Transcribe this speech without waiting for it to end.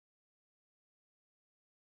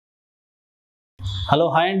Hello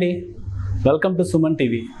hi అండి, welcome to Suman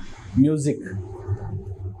TV music.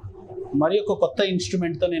 మరి ఒక కొత్త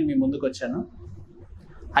ఇన్స్ట్రుమెంట్తో నేను మీ ముందుకు వచ్చాను.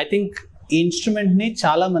 ఐ థింక్ ఈ ఇన్స్ట్రుమెంట్ని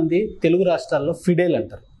చాలామంది తెలుగు రాష్ట్రాల్లో ఫిడేల్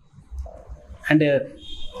అంటారు అండ్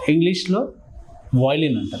ఇంగ్లీష్లో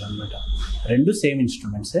వయలిన్ అంటారు అనమాట. రెండు సేమ్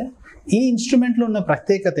ఇన్స్ట్రుమెంట్సే. ఈ ఇన్స్ట్రుమెంట్లో ఉన్న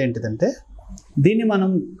ప్రత్యేకత ఏంటిదంటే దీన్ని మనం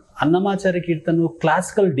అన్నమాచార్య కీర్తన,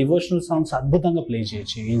 క్లాసికల్ డివోషనల్ సాంగ్స్ అద్భుతంగా ప్లే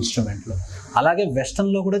చేయొచ్చు ఈ ఇన్స్ట్రుమెంట్లో. అలాగే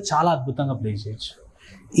వెస్టర్న్లో కూడా చాలా అద్భుతంగా ప్లే చేయొచ్చు.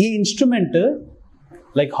 ఈ ఇన్స్ట్రుమెంట్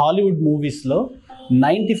లైక్ హాలీవుడ్ మూవీస్లో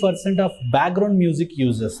 90% ఆఫ్ బ్యాక్గ్రౌండ్ మ్యూజిక్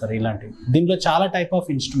యూజ్ చేస్తారు ఇలాంటివి. దీంట్లో చాలా టైప్ ఆఫ్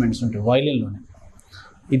ఇన్స్ట్రుమెంట్స్ ఉంటాయి వయలిన్లోనే.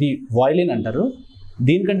 ఇది వయలిన్ అంటారు.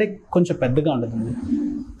 దీనికంటే కొంచెం పెద్దగా ఉంటుంది,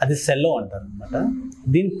 అది సెల్లో అంటారు అనమాట.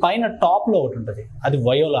 దీనిపైన టాప్లో ఒకటి ఉంటుంది, అది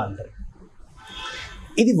వయోలా అంటారు.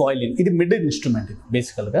 ఇది వయలిన్, ఇది మిడ్ ఇన్స్ట్రుమెంట్. ఇది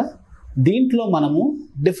బేసికల్గా దీంట్లో మనము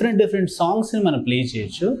డిఫరెంట్ సాంగ్స్ని మనం ప్లే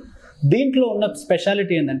చేయొచ్చు. దీంట్లో ఉన్న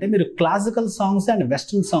స్పెషాలిటీ ఏంటంటే మీరు classical songs and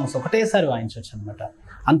western songs ఒకటేసారి వాయించవచ్చు అనమాట.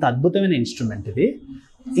 అంత అద్భుతమైన ఇన్స్ట్రుమెంట్ ఇది.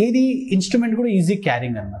 ఇది ఇన్స్ట్రుమెంట్ కూడా ఈజీ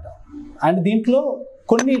క్యారింగ్ అనమాట. అండ్ దీంట్లో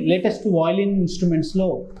కొన్ని లేటెస్ట్ వయలిన్ ఇన్స్ట్రుమెంట్స్లో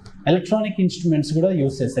ఎలక్ట్రానిక్ ఇన్స్ట్రుమెంట్స్ కూడా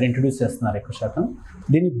ఇంట్రడ్యూస్ చేస్తున్నారు ఎక్కువ శాతం.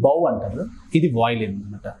 దీన్ని బౌ అంటారు. ఇది వయలిన్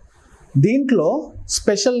అనమాట. దీంట్లో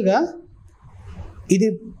స్పెషల్గా ఇది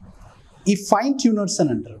ఈ ఫైన్ ట్యూనర్స్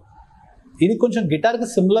అని అంటారు. ఇది కొంచెం గిటార్కి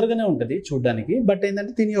సిమిలర్గానే ఉంటుంది చూడడానికి, బట్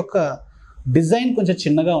ఏంటంటే దీని యొక్క డిజైన్ కొంచెం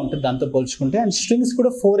చిన్నగా ఉంటుంది దాంతో పోల్చుకుంటే. అండ్ స్ట్రింగ్స్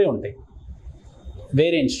కూడా 4 ఉంటాయి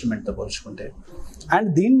వేరే ఇన్స్ట్రుమెంట్తో పోల్చుకుంటే. అండ్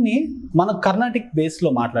దీన్ని మనం కర్ణాటిక్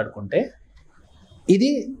బేస్లో మాట్లాడుకుంటే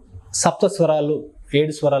ఇది సప్తస్వరాలు,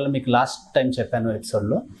 7 స్వరాలు మీకు లాస్ట్ టైం చెప్పాను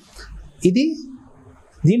ఎపిసోడ్లో. ఇది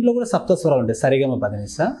దీంట్లో కూడా సప్తస్వరాలు ఉంటాయి, సరిగమ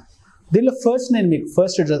పదనిస. దీనిలో నేను మీకు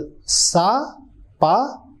ఫస్ట్ సా పా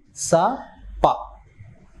సా పా,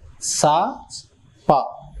 సా పా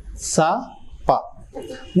సా పా.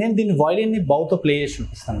 నేను దీన్ని వయలిన్ని బౌతో ప్లే చేసి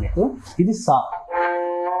చూపిస్తాను మీకు. ఇది సా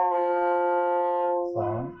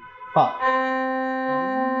పా,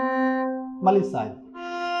 మళ్ళీ సా,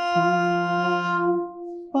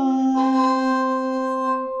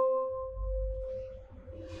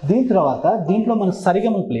 దీని తర్వాత దీంట్లో మనం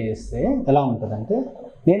సరిగమలు ప్లే చేస్తే ఎలా ఉంటుందంటే,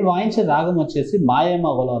 నేను వాయించే రాగం వచ్చేసి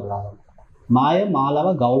మాయమగౌల రాగం, మాయ మాలవ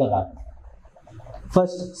గౌల రాగం.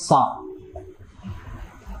 ఫస్ట్ సా,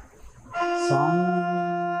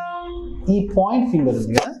 ఈ పాయింట్ ఫింగర్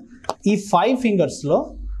ఉంది కదా, ఈ 5 ఫింగర్స్లో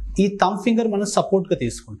ఈ థంబ్ ఫింగర్ మనం సపోర్ట్గా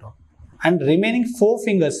తీసుకుంటాం. అండ్ రిమైనింగ్ 4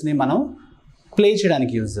 ఫింగర్స్ని మనం ప్లే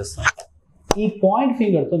చేయడానికి యూజ్ చేస్తాం. ఈ పాయింట్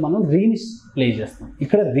ఫింగర్తో మనం రీని ప్లే చేస్తాం.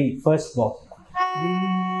 ఇక్కడ రీ ఫస్ట్ బాక్స్.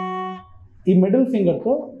 ఈ మిడిల్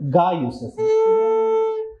ఫింగర్తో గా యూజ్ చేస్తాం.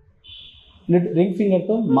 రింగ్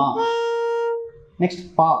ఫింగర్తో మా. నెక్స్ట్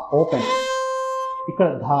పా ఓపెన్, ఇక్కడ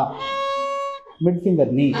ధా, మిడ్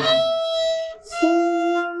ఫింగర్ నీ.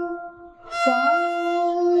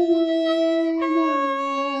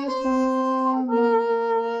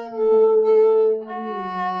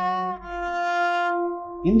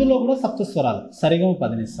 ఇందులో కూడా సప్తస్వరాలు, సరిగమ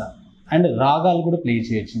పదనిస అండ్ రాగాలు కూడా ప్లే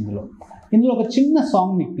చేయొచ్చు ఇందులో ఒక చిన్న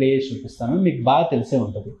సాంగ్ మీకు ప్లే చేసి చూపిస్తాను, మీకు బాగా తెలిసే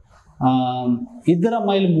ఉంటుంది. ఇద్దరు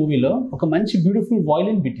అమ్మాయిల మూవీలో ఒక మంచి బ్యూటిఫుల్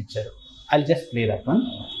వయలిన్ బిట్ ఇచ్చారు. I'll just play that one.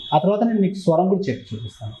 ఆ తర్వాత నేను మీకు స్వరం కూడా చెప్పి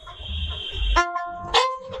చూపిస్తాను.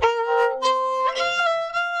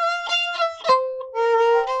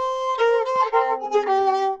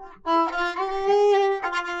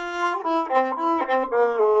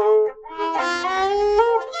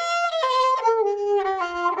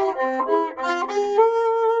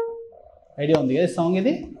 ఐడియా ఉంది కదా సాంగ్?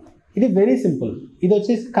 ఇది వెరీ సింపుల్. ఇది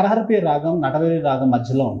వచ్చేసి కరహరపి రాగం, నటవేరి రాగం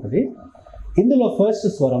మధ్యలో ఉంటుంది. ఇందులో ఫస్ట్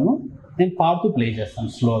స్వరము నేను పాడుతూ ప్లే చేస్తాను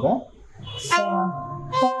స్లోగా. సా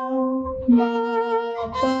పా మా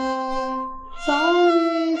పా సా ని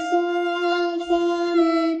సా సా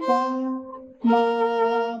ని పా మా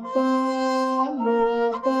పా మా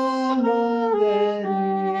పా మా గ రే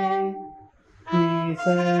ని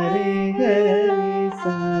సా రే గ రి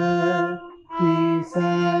సా ని సా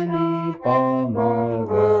ని పా మా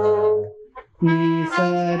గ ని సా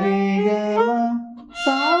రే గ మా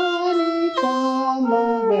సా ని పా మా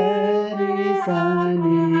గ రి సా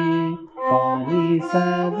ని పా ని సా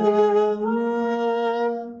గ.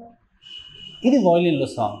 ఇది వయలిన్లో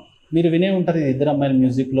సాంగ్. మీరు వినే ఉంటారు, ఇది ఇద్దరు అమ్మాయిల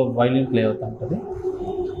మ్యూజిక్లో వయలిన్ ప్లే అవుతూ ఉంటుంది.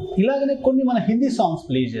 ఇలాగనే కొన్ని మన హిందీ సాంగ్స్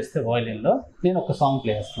ప్లే చేస్తే వయలిన్లో, నేను ఒక సాంగ్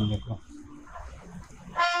ప్లే చేస్తాను మీకు.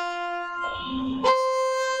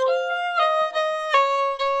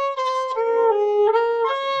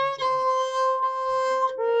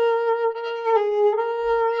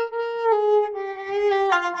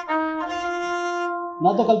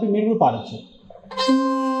 నాతో కలిపి మీరు కూడా పాడచ్చు.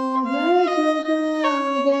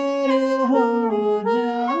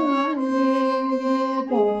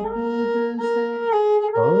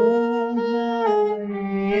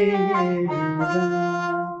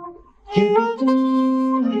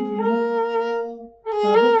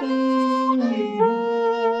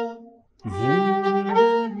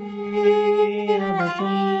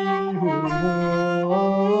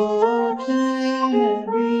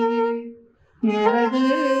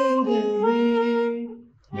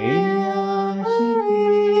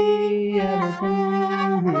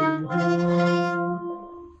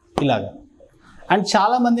 మీలాగా. అండ్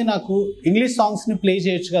చాలామంది నాకు ఇంగ్లీష్ సాంగ్స్ని ప్లే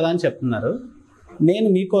చేయొచ్చు కదా అని చెప్తున్నారు. నేను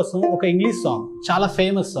మీకోసం ఒక ఇంగ్లీష్ సాంగ్, చాలా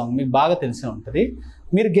ఫేమస్ సాంగ్, మీకు బాగా తెలిసే ఉంటుంది,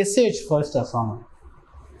 మీరు గెస్ చేయొచ్చు ఫస్ట్ ఆ సాంగ్.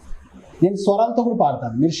 నేను స్వరాలతో కూడా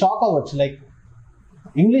పాడతాను, మీరు షాక్ అవ్వచ్చు, లైక్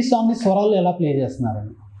ఇంగ్లీష్ సాంగ్ని స్వరాలు ఎలా ప్లే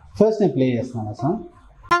చేస్తున్నారని. ఫస్ట్ నేను ప్లే చేస్తున్నాను ఆ సాంగ్.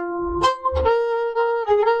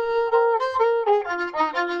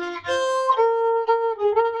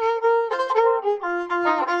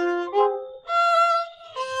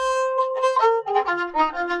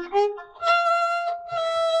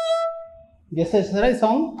 గెస్ చేస్తారా ఈ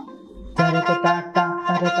సాంగ్?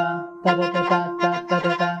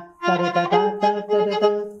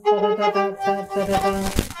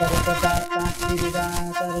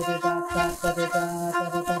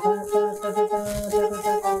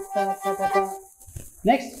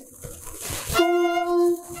 నెక్స్ట్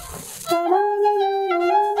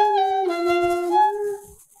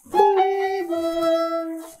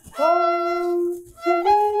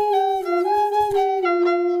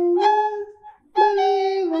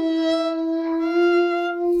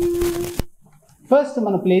ఫస్ట్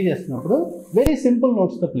మనం ప్లే చేస్తున్నప్పుడు వెరీ సింపుల్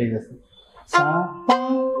నోట్స్తో ప్లే చేస్తాం. సా పా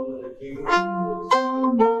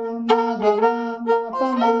మా గ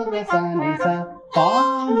మా గ సా ని సా పా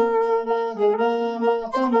మా గ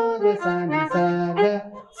మా గ సా ని సా గ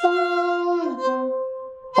సా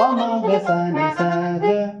పా మా గ సా ని సా గ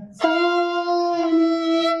సా ని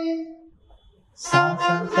సా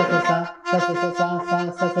సా సా సా సా సా సా సా సా సా సా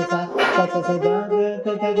సా సా సా సా గ గ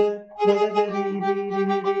గ గ గ గ రి రి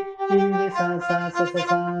రి రి రి sa sa sa sa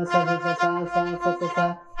sa sa sa sa sa sa sa sa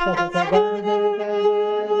sa sa sa sa ga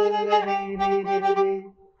ga ga ga ri ri ri ri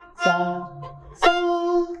sa sa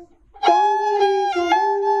ga ri sa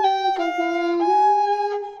sa sa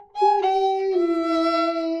ga ri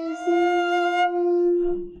sa.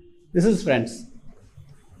 This is friends.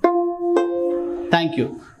 Thank you.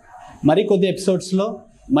 మరికొద్ది ఎపిసోడ్స్లో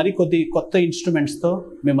మరికొద్ది కొత్త ఇన్స్ట్రుమెంట్స్తో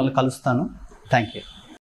మిమ్మల్ని కలుస్తాను. Thank you.